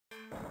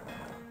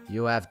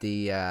You have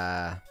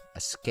the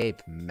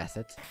escape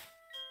method.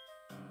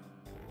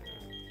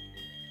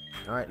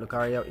 Alright,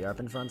 Lucario, you're up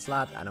in the front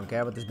slot. I don't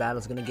care what this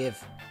battle's gonna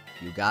give.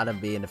 You gotta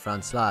be in the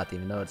front slot,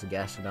 even though it's a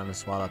Gastrodon and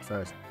Swalot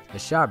first. The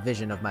sharp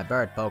vision of my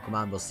bird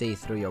Pokemon will see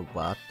through your...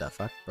 What the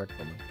fuck? Bird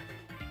Pokemon.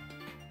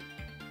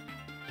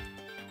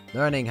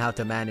 Learning how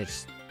to manage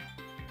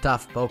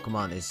tough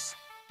Pokemon is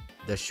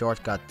the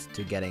shortcut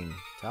to getting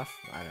tough?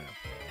 I don't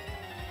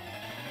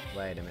know.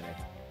 Wait a minute.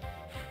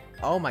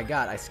 Oh my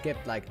god, I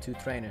skipped like 2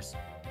 trainers.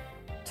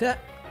 The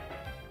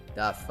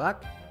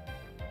fuck?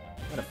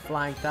 What a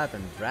flying type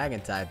and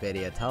dragon type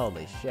idiot.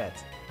 Holy shit.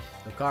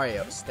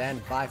 Lucario,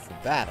 stand by for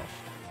battle.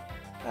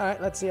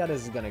 Alright, let's see how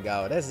this is gonna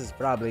go. This is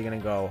probably gonna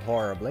go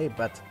horribly,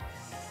 but...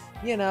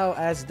 You know,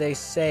 as they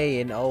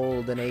say in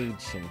old and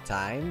ancient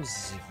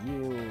times,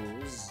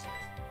 use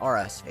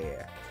Aura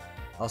Sphere.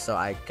 Also,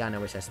 I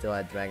kinda wish I still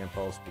had Dragon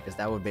Pulse, because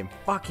that would've been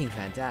fucking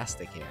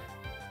fantastic here.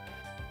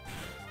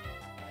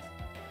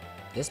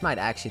 This might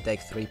actually take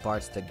 3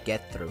 parts to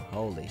get through.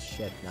 Holy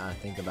shit, now I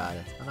think about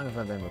it. How long have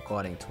I been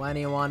recording?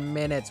 21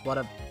 minutes! What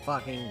a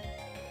fucking...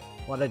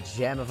 What a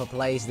gem of a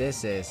place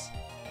this is.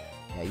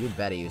 Yeah, you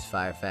better use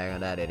Fire Fang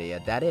on that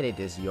idiot. That idiot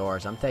is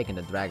yours. I'm taking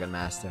the Dragon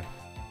Master.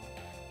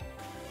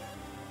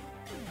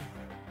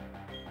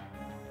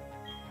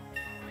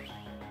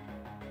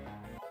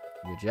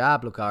 Good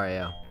job,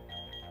 Lucario.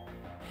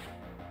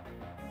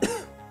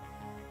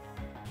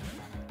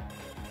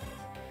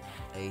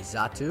 A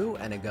Xatu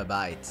and a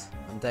Gabite.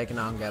 I'm taking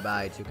on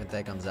Gabite. You can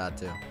take on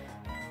Xatu.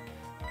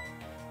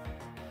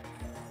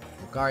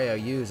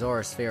 Lucario, use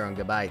Aura Sphere on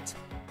Gabite.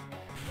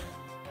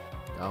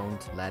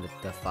 Don't let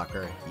the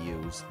fucker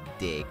use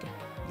Dig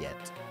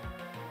yet.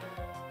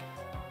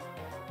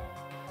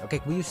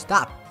 Okay, will you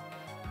stop?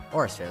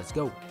 Aura Sphere, let's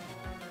go.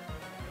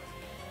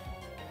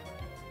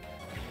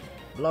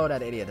 Blow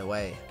that idiot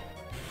away.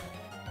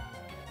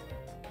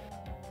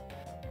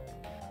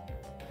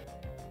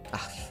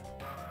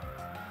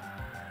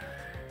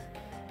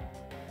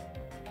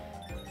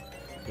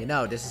 You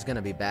know, this is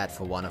gonna be bad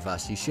for one of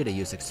us. You should have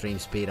used Extreme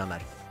Speed on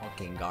that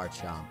fucking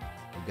Garchomp.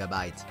 Or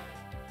Gabite.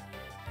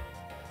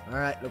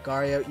 Alright,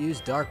 Lucario, use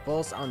Dark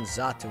Pulse on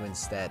Xatu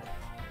instead.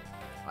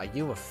 Are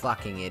you a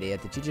fucking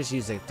idiot? Did you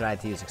just try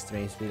to use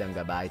Extreme Speed on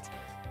Gabite?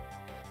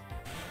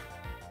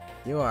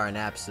 You are an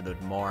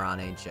absolute moron,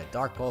 ain't you?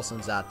 Dark Pulse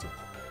on Xatu.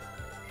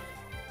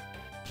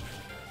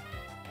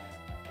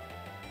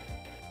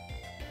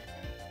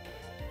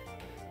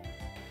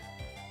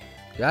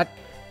 Good.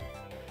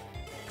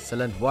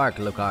 Excellent work,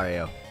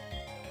 Lucario.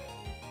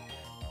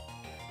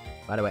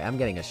 By the way, I'm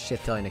getting a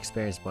shit ton of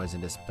experience points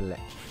in this play.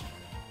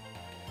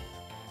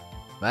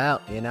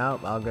 Well, you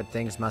know, all good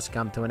things must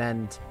come to an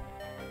end.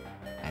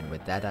 And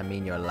with that, I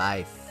mean your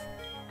life,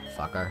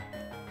 fucker.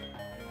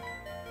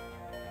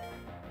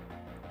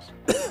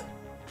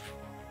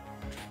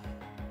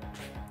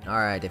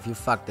 Alright, if you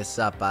fuck this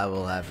up, I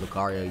will have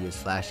Lucario use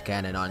Flash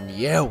Cannon on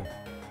you!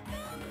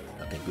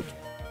 Okay, good.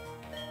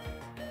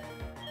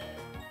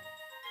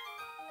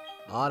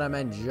 Autumn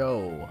and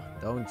Joe,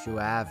 don't you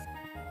have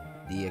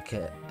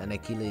an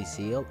Achilles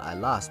heel? I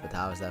lost, but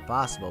how is that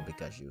possible?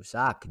 Because you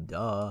suck,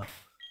 duh.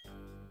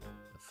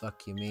 The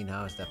fuck you mean,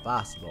 how is that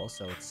possible?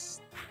 Also,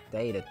 it's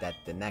stated that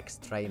the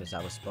next trainers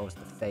I was supposed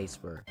to face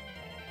were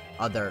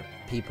other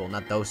people,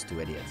 not those 2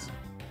 idiots.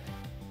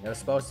 There was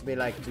supposed to be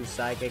like 2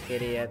 psychic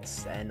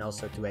idiots and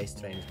also 2 ace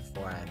trainers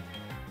beforehand.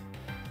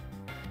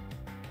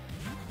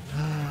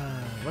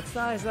 What's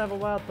the highest level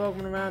wild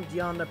Pokemon around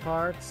yonder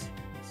parts?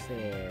 Let's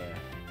see.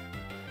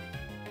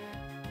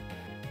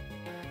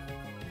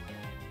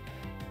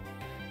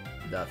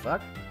 The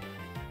fuck?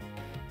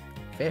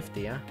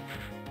 50, huh?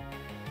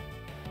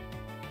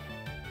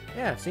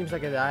 Yeah, seems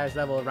like the highest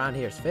level around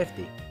here is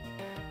 50.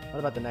 What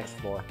about the next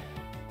floor?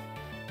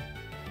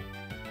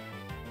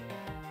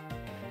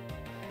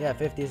 Yeah,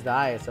 50 is the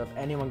highest, so if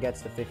anyone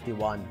gets to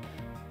 51,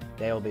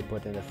 they will be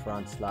put in the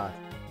front slot.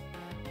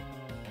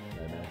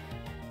 Wait a minute.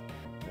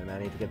 Wait a minute,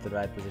 I need to get to the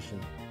right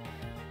position.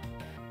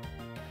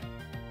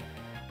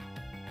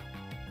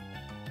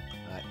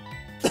 Alright.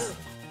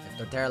 If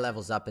Torterra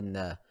levels up in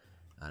the...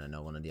 I don't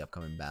know, one of the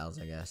upcoming battles,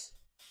 I guess.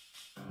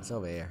 It's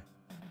over here.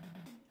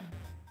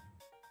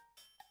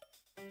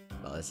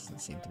 Well, this doesn't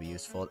seem to be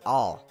useful at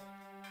all.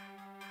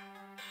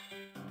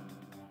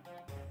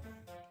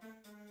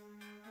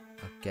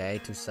 Okay,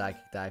 2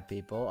 psychic type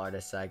people. Are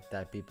there psychic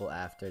type people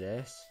after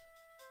this?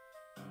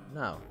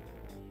 No.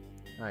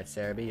 Alright,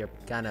 Cerebi, you're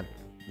kind of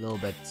a little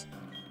bit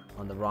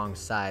on the wrong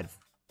side of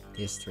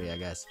history, I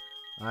guess.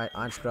 Alright,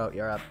 Honchkrow,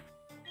 you're up.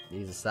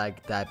 These are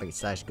psychic type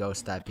 /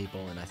 ghost type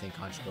people, and I think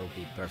Honchkrow will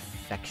be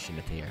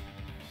perfectionate here.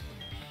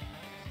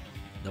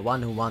 The one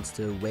who wants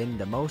to win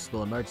the most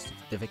will emerge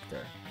the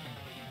victor.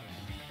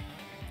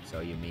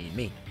 So you mean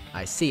me.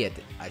 I see it.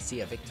 I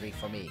see a victory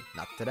for me.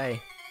 Not today.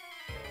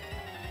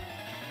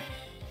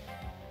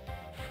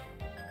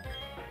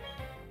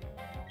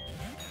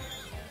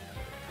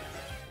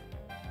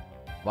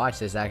 Watch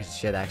this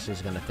shit actually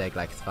is gonna take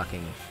like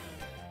fucking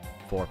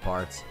 4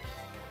 parts.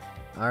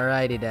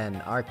 Alrighty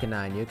then,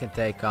 Arcanine, you can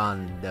take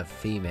on the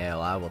female.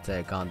 I will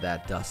take on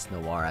that Dust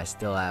Noir. I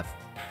still have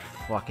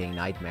fucking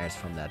nightmares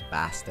from that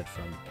bastard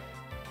from...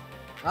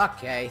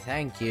 Okay,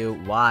 thank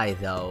you. Why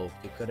though?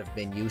 You could have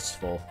been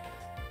useful.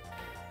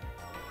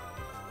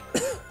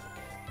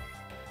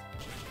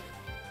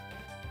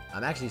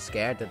 I'm actually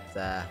scared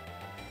that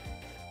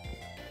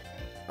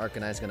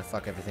Arcanine's gonna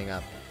fuck everything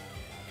up.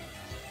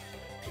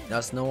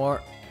 Dust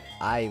Noir,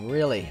 I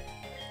really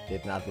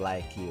did not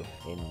like you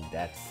in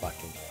that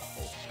fucking...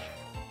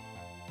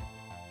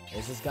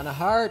 This is gonna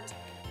hurt!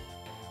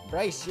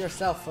 Brace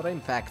yourself for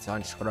impact,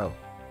 Honchkrow.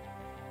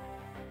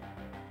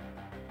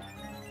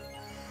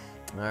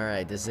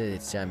 Alright, this is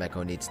it.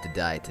 Chimecho needs to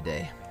die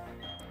today.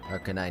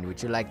 Arcanine,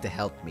 would you like to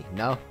help me?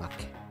 No?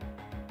 Okay.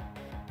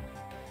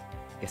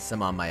 Guess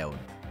I'm on my own.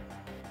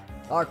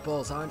 Dark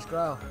Pulse,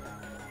 Honchkrow.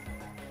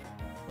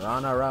 We're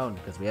on our own,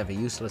 because we have a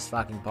useless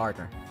fucking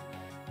partner.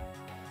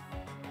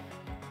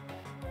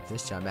 If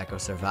this Chimecho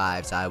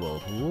survives, I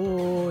will...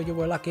 Ooh, you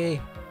were lucky.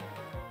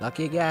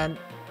 Lucky again.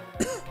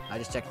 I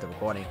just checked the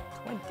recording.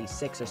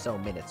 26 or so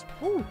minutes.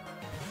 Woo!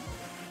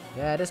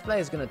 Yeah, this play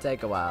is gonna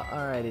take a while.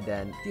 Alrighty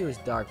then. Use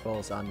Dark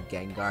Pulse on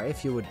Gengar,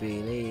 if you would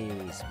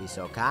please be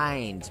so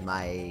kind,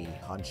 my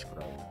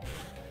Honchkrow.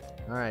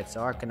 Alright,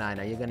 so Arcanine,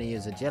 are you gonna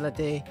use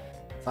Agility?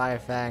 Fire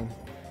Fang?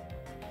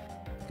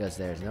 Because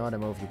there's no other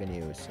move you can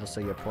use.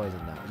 Also, you're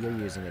poisoned now. You're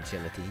using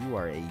Agility. You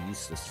are a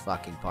useless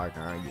fucking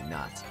partner, are you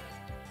not?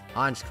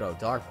 Honchkrow,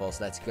 Dark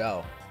Pulse, let's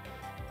go.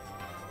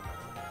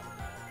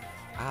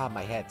 Ah,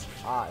 my head.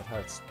 Ah, it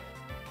hurts.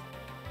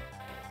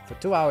 For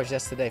 2 hours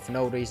yesterday for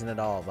no reason at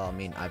all. Well, I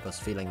mean, I was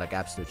feeling like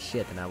absolute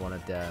shit and I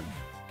wanted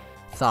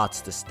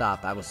thoughts to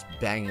stop. I was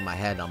banging my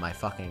head on my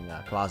fucking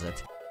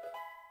closet.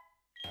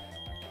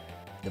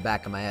 The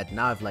back of my head.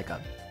 Now I have like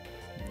a...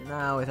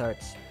 Now it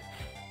hurts.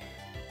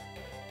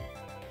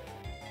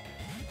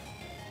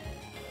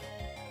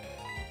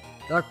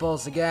 Dark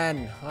Pulse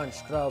again.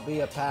 Honchkrow,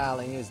 be a pal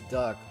and use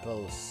Dark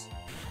Pulse.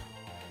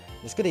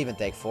 This could even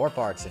take 4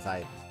 parts if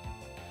I...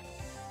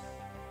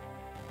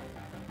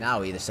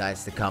 Now he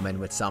decides to come in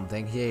with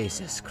something.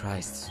 Jesus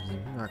Christ.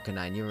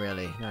 Arcanine, you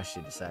really... Now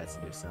she decides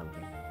to do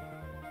something.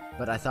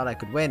 But I thought I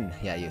could win.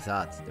 Yeah, you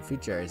thought. The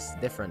future is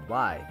different.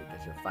 Why?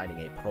 Because you're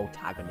fighting a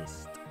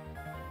protagonist.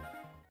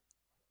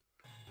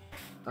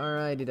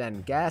 Alrighty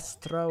then.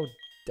 Gastrodon,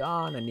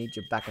 I need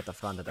you back at the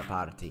front of the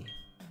party.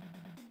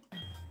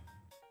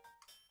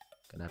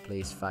 Can I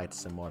please fight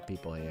some more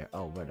people here?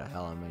 Oh, where the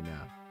hell am I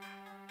now?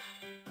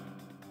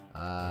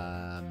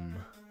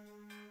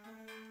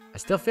 I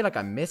still feel like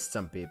I missed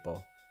some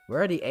people.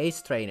 Where are the ace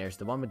trainers?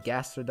 The one with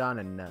Gastrodon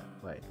and,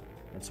 wait,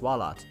 and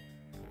Swalot.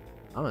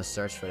 I'm gonna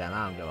search for them.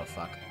 I don't give a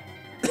fuck.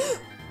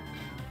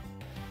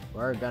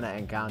 We're gonna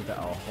encounter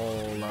a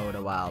whole load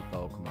of wild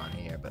Pokemon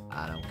here, but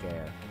I don't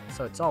care.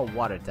 So it's all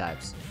water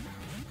types.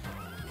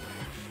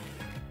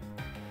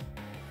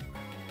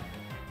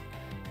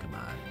 Come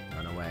on,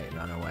 run away,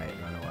 run away,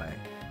 run away.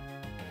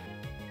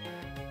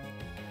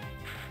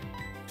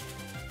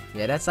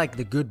 Yeah, that's like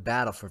the good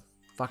battle for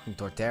fucking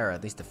Torterra,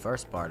 at least the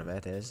first part of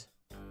it is.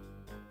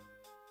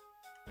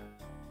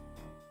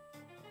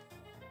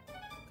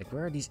 Like,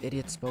 where are these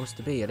idiots supposed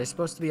to be? Are they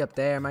supposed to be up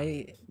there?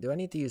 Do I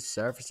need to use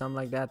Surf or something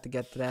like that to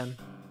get to them?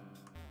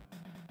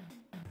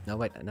 No,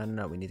 wait,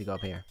 no, we need to go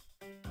up here.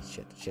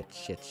 Shit.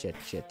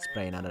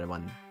 Spray another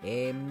one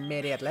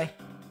immediately.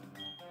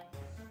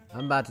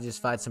 I'm about to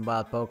just fight some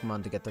wild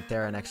Pokemon to get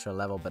Torterra an extra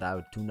level, but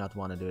I do not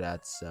want to do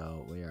that,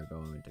 so we are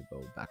going to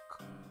go back.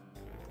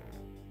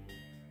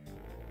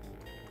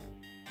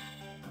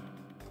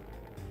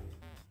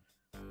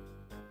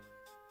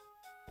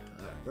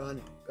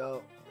 Run,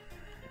 go.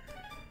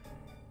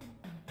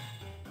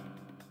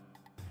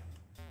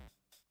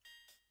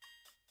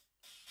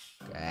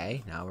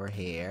 Okay, now we're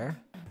here.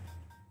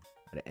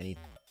 Are there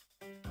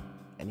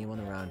anyone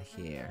around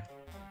here?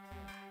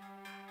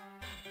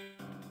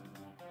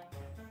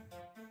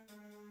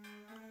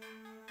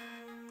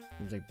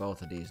 Seems like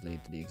both of these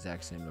lead to the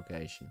exact same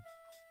location.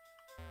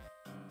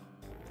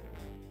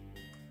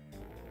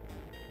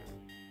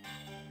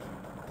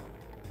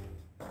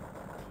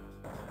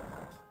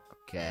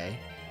 Okay.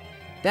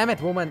 Damn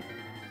it, woman!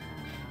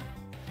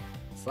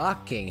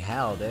 Fucking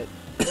hell, dude.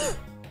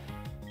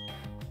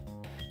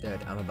 Dude,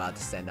 I'm about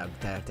to send out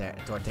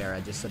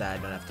Torterra just so that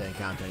I don't have to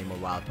encounter any more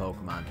wild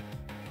Pokemon.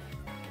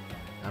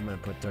 I'm gonna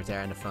put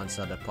Torterra in the front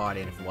side of the party,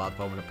 and if a wild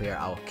Pokemon appear,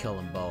 I will kill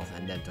them both,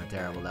 and then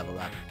Torterra will level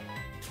up.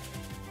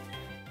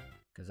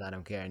 Because I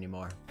don't care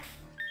anymore.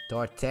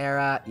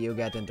 Torterra, you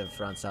get into the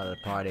front side of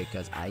the party,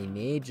 because I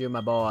need you,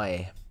 my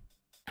boy.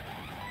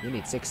 You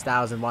need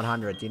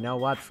 6,100. You know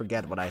what?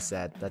 Forget what I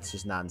said. Let's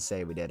just not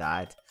say we did,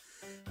 alright?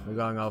 We're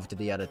going over to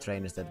the other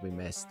trainers that we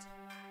missed.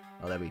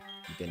 Well, that we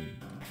didn't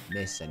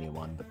miss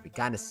anyone, but we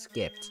kind of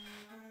skipped.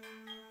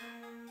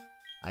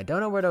 I don't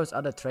know where those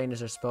other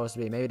trainers are supposed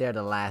to be. Maybe they're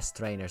the last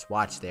trainers.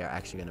 Watch, they're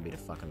actually going to be the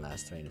fucking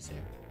last trainers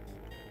here.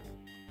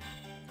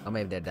 Oh,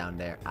 maybe they're down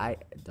there. I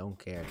don't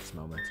care at this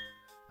moment.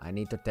 I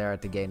need Torterra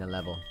to gain a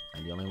level.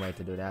 And the only way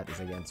to do that is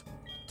against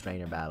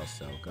trainer battles,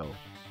 so go.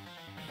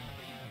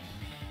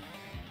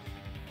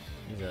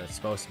 These are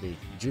supposed to be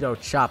Judo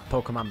Chop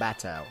Pokemon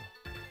Battle.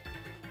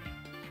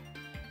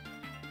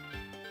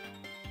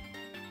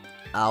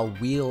 I'll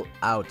wheel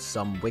out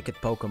some wicked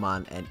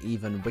Pokemon and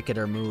even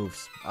wickeder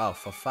moves. Oh,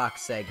 for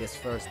fuck's sake, this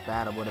first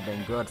battle would have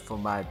been good for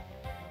my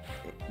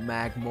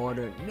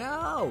Magmortar.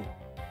 No!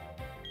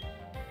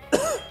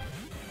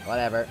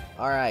 Whatever.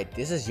 Alright,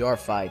 this is your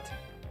fight.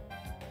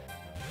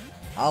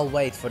 I'll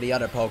wait for the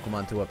other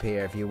Pokemon to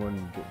appear if you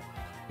wouldn't...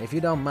 If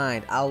you don't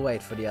mind, I'll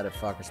wait for the other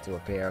fuckers to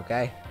appear,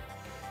 okay?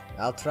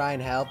 I'll try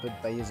and help it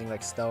by using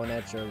like Stone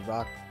Edge or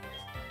Rock...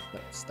 No,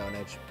 Stone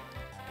Edge.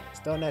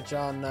 Stone Edge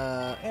on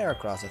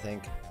Aerocross, I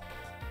think.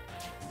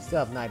 Still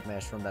have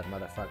Nightmares from that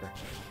motherfucker.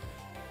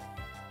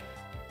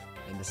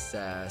 In this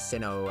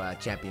Sinnoh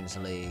Champions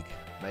League.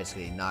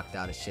 Basically knocked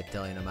out a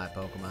shit-tillion of my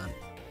Pokemon.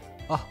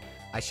 Oh,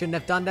 I shouldn't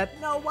have done that.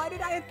 No, why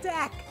did I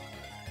attack?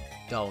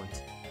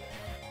 Don't.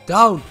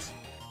 Don't!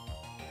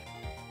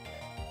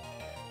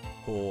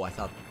 Oh, I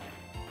thought...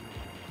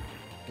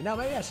 You know,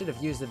 maybe I should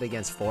have used it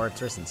against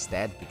Fortress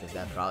instead, because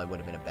that probably would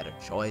have been a better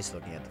choice,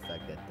 looking at the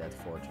fact that that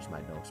Fortress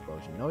might know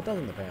Explosion. No, it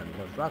doesn't apparently.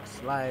 It goes Rock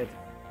Slide,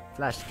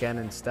 Flash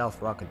Cannon,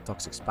 Stealth Rock, and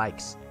Toxic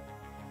Spikes.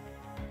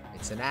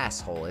 It's an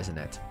asshole, isn't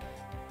it?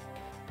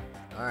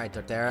 Alright,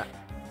 Torterra.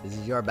 This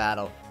is your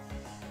battle.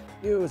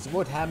 Use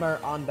Wood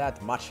Hammer on that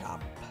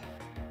Machamp.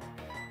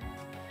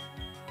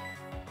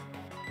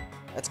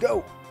 Let's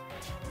go!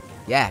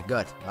 Yeah,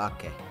 good.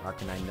 Okay,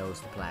 Arcanine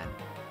knows the plan.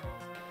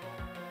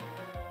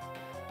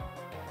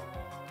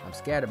 I'm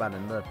scared about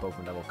another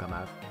Pokemon that will come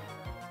out.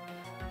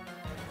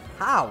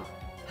 How?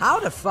 How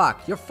the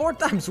fuck? You're 4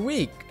 times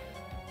weak!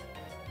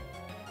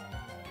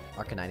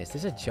 Arcanine, is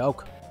this a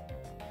joke?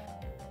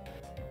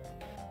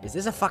 Is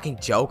this a fucking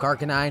joke,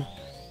 Arcanine?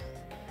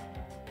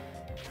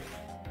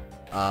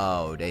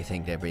 Oh, they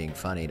think they're being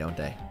funny, don't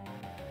they?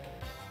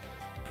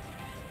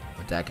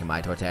 Attacking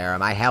my Torterra.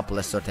 My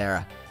helpless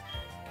Torterra.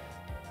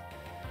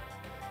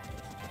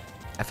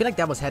 I feel like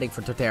that was heading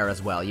for Torterra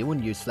as well. You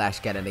wouldn't use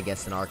Flash Cannon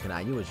against an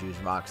Arcanine. You would use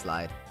Rock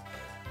Slide.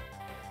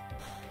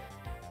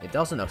 It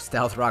also knows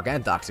Stealth Rock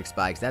and Toxic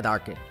Spikes. That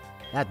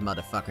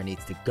motherfucker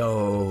needs to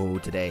go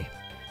today.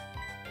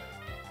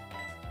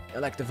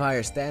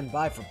 Electivire, stand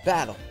by for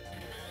battle.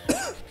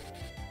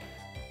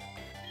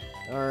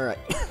 Alright.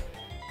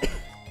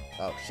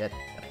 Oh shit,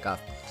 got a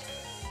cough.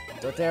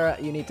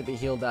 Torterra, you need to be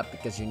healed up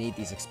because you need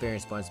these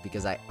experience points,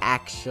 because I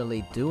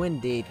actually do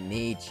indeed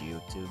need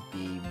you to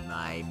be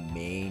my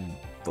main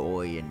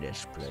boy in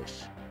this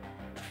place.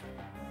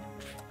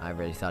 I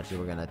really thought you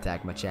were gonna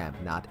attack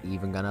Machamp. Not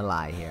even gonna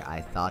lie here.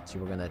 I thought you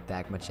were gonna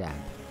attack Machamp.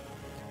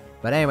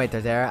 But anyway,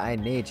 Torterra, I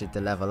need you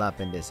to level up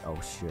in this. Oh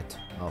shit.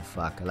 Oh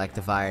fuck.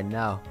 Electivire,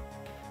 no.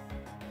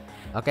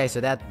 Okay, so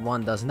that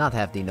one does not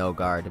have the no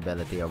guard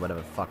ability or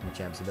whatever fuck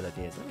Machamp's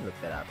ability is. Let me look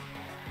that up.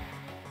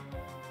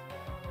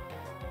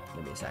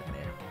 Give me a second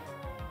here.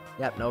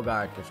 Yep, no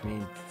guard, which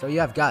means... So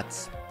you have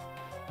guts.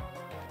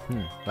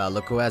 Well,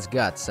 look who has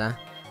guts, huh?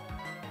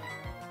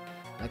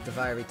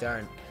 Electivire,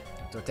 return.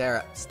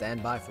 Torterra,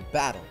 stand by for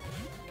battle.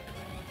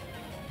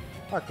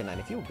 Arcanine,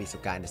 if you would be so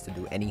kind as to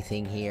do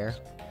anything here.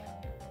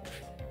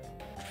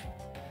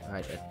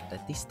 Alright,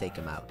 at least take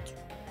him out.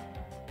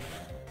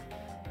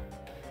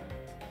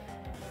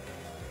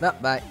 Well,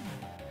 bye.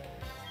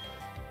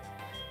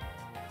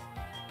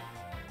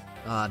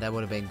 Oh, that would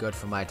have been good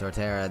for my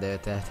Torterra.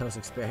 Those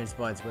experience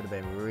points would have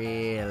been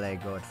really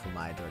good for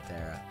my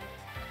Torterra.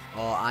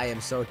 Oh, I am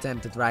so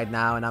tempted right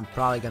now, and I'm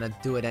probably gonna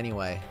do it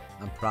anyway.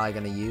 I'm probably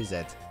gonna use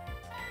it.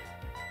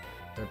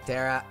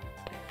 Torterra.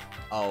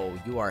 Oh,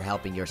 you are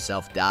helping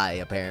yourself die,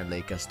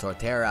 apparently, because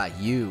Torterra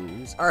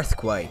use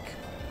Earthquake.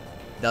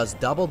 Does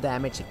double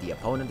damage if the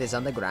opponent is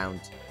on the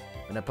ground.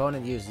 When the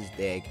opponent uses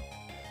Dig,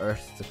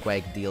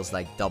 Earthquake deals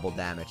like double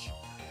damage.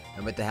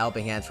 And with the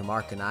helping hand from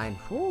Arcanine,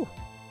 whew,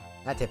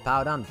 that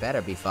Hippowdon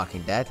better be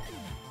fucking dead.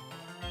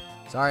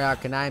 Sorry,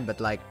 Arcanine, but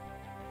like,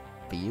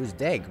 he used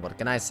Dig. What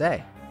can I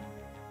say?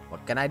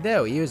 What can I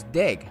do? He used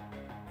Dig.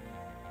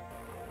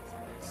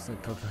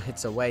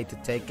 It's a way to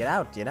take it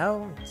out, you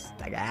know? It's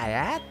like I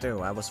had to.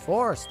 I was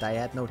forced. I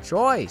had no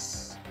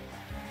choice.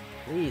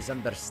 Please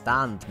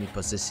understand mi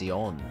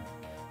position.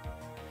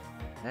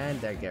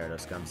 And there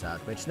Gyarados comes out,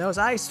 which knows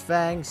Ice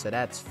Fang, so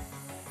that's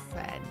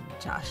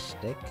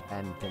fantastic.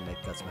 And then it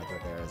cuts my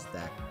Torterra's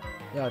deck.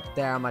 Yo,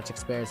 Torterra, how much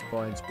experience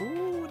points?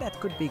 Ooh, that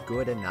could be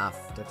good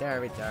enough. Torterra,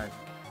 return.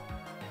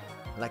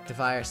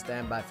 Electivire,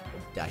 stand by.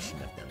 I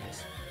shouldn't have done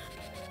this.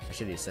 I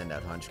should have sent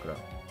out Honchkrow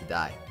to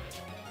die.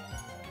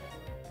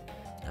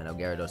 I know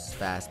Gyarados is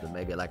fast, but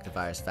maybe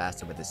Electivire is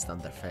faster with his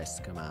Thunder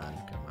Fist. Come on,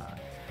 come on.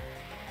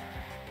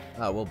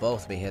 Oh, we'll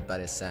both be hit by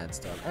this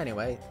Sandstorm.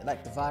 Anyway,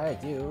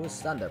 Electivire,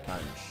 use Thunder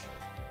Punch.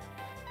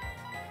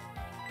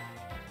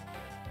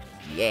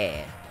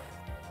 Yeah.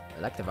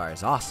 Electivire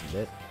is awesome,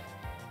 dude.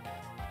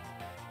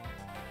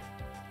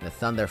 The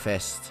Thunder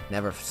Fist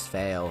never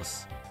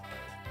fails.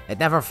 It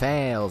never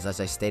fails,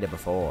 as I stated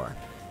before.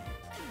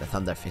 The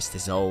Thunder Fist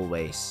is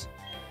always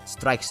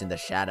strikes in the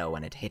shadow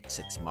and it hits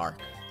its mark,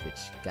 which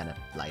kind of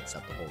lights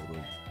up the whole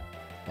room.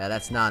 Yeah,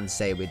 let's not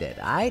say we did.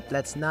 Alright?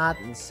 Let's not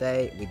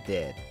say we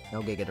did.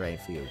 No Giga Drain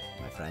for you,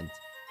 my friend.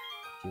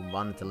 If you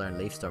wanted to learn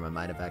Leaf Storm, I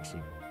might have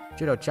actually...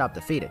 Judo Chop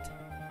defeated.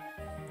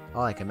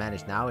 All I can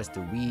manage now is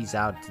to wheeze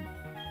out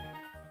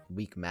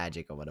weak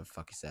magic or whatever the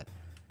fuck he said.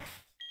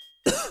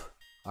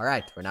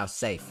 Alright, we're now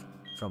safe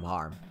from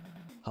harm.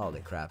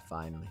 Holy crap,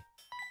 finally.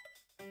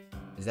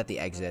 Is that the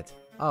exit?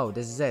 Oh,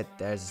 this is it.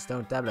 There's a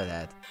stone tablet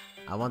head.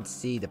 I want to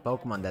see the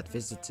Pokemon that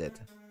visits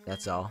it.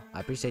 That's all. I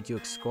appreciate you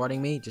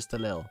escorting me just a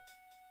little.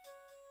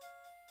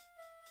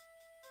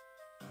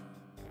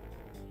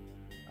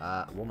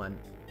 Woman.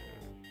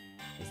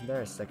 Isn't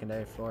there a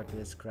secondary floor to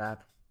this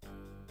crap?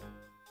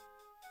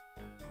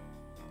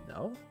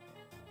 No?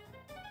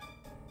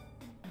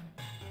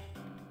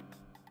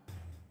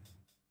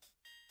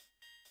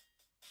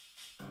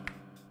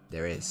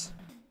 There is.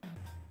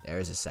 There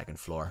is a second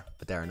floor,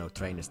 but there are no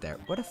trainers there.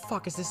 Where the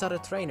fuck is this other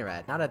trainer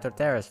at? Now that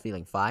Torterra's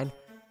feeling fine,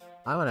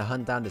 I want to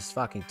hunt down this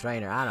fucking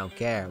trainer. I don't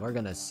care. We're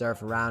gonna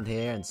surf around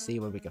here and see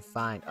what we can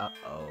find.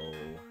 Uh-oh.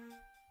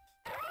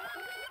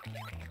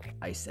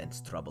 I sense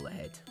trouble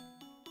ahead.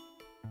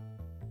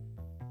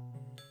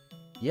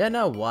 You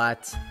know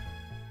what?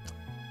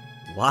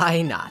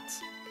 Why not?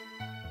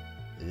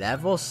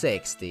 Level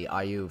 60.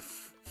 Are you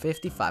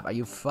 55? Are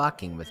you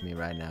fucking with me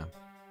right now?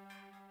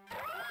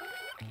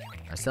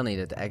 I still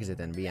needed to exit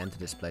and re-enter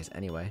this place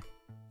anyway.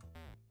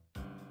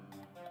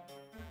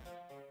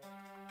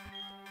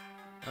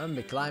 I'm gonna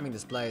be climbing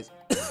this place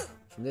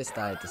from this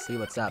side to see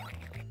what's up.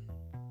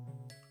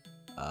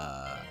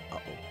 Uh-oh.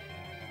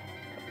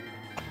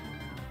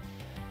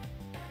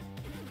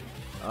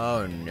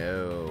 Oh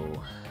no.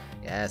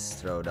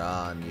 Yes,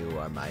 Rodon, you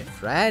are my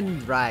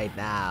friend right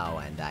now,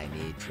 and I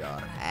need your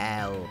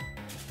help.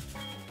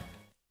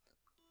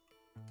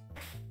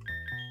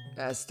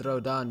 Yes,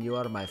 Rodon, you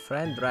are my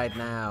friend right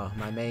now,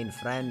 my main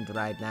friend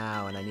right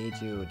now, and I need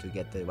you to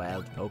get the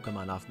wild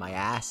Pokemon off my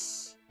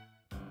ass.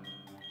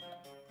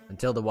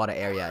 Until the water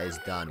area is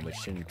done, which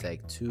shouldn't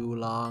take too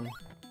long.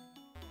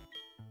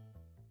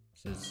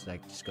 So it's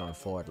like just going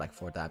forward like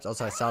 4 times.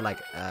 Also, I saw like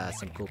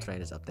some cool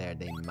trainers up there.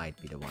 They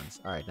might be the ones.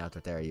 Alright, now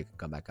Torterra, you can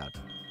come back out.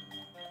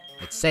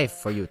 It's safe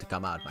for you to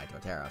come out, my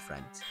Torterra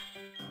friend.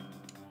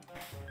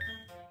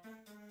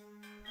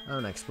 I'm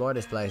gonna explore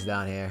this place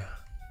down here.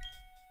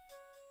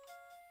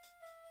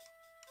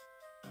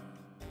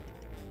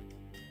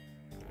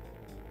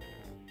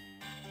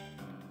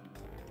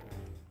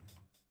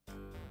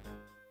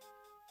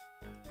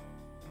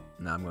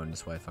 No, I'm going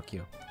this way, fuck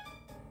you.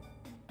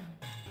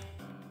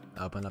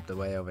 Open up the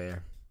way over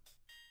here.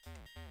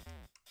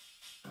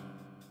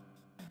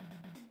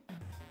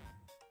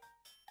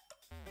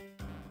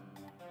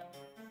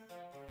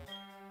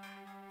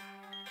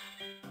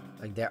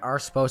 Like, there are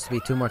supposed to be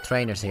 2 more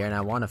trainers here, and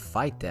I want to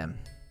fight them.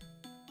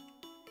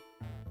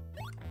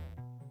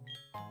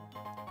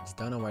 Just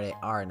don't know where they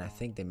are, and I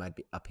think they might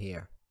be up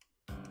here.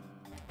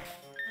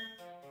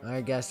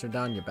 Alright, guys, we're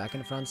done. You're back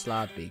in the front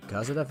slot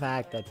because of the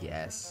fact that,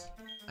 yes,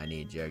 I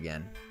need you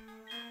again.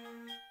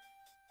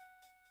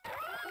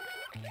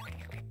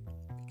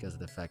 Because of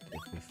the fact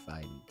if we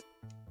find...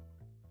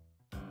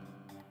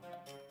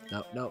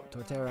 No, no,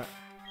 Torterra.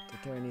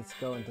 Torterra needs to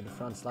go into the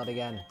front slot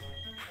again.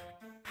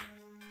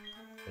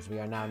 Because we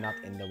are now not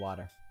in the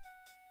water.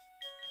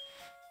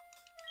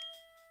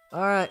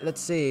 Alright,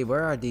 let's see.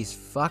 Where are these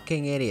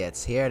fucking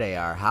idiots? Here they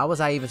are. How was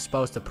I even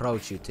supposed to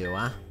approach you two,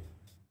 huh?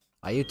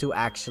 Are you two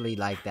actually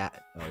like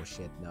that? Oh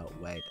shit, no,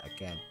 wait, I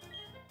can't.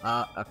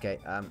 Okay,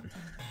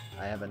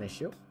 I have an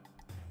issue.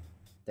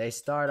 They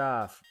start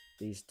off,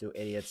 these 2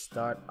 idiots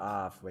start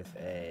off with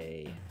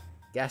a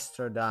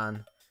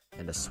Gastrodon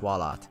and a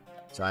Swalot.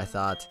 So I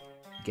thought,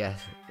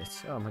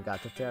 oh my god,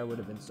 Torterra would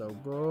have been so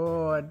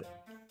good.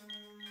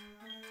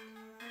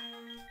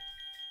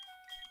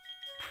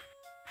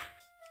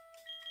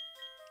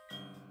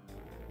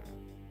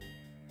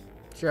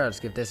 Sure, let's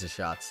give this a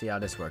shot, see how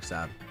this works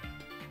out.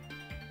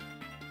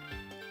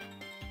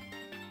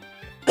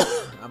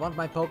 I want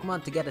my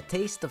Pokemon to get a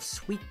taste of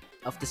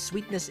the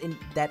sweetness in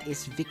that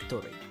is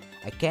victory.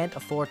 I can't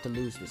afford to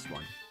lose this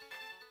one.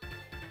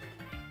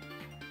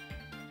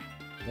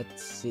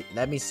 Let's see.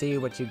 Let me see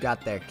what you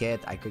got there,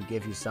 kid. I could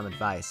give you some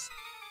advice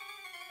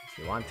if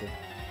you want to.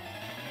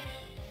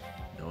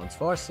 No one's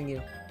forcing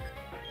you.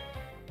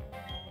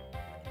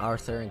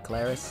 Arthur and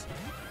Claris.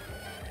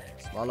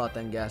 Swalot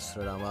and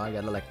Gastrodon. Well, I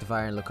got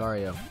Electivire and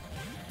Lucario.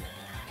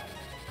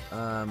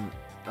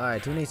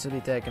 Alright, who needs to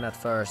be taken at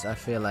first? I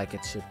feel like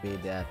it should be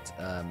that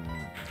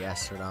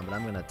Gastrodon, but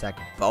I'm gonna attack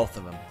both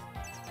of them.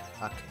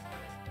 Fuck.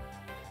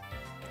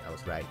 I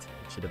was right.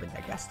 It should have been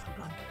that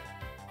Gastrodon.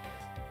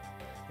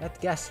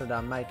 That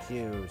Gastrodon might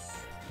use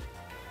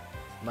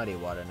Muddy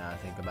Water now I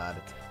think about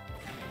it.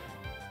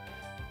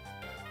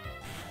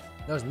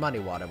 There's Muddy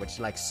Water, which is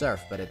like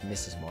Surf, but it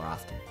misses more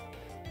often.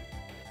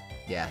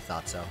 Yeah, I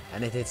thought so.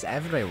 And it hits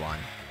everyone.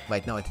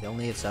 Wait, no, it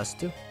only hits us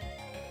two?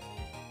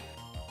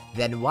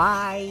 Then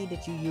why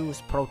did you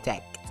use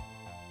Protect?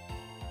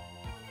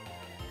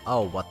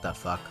 Oh, what the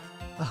fuck?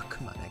 Oh,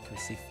 come on,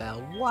 accuracy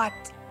fell. What?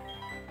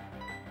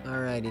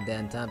 Alrighty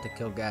then, time to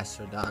kill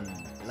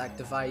Gastrodon.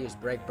 Electivire use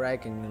Break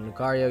Break and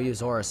Lucario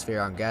use Aura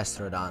Sphere on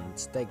Gastrodon.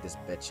 Let's take this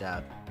bitch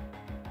out.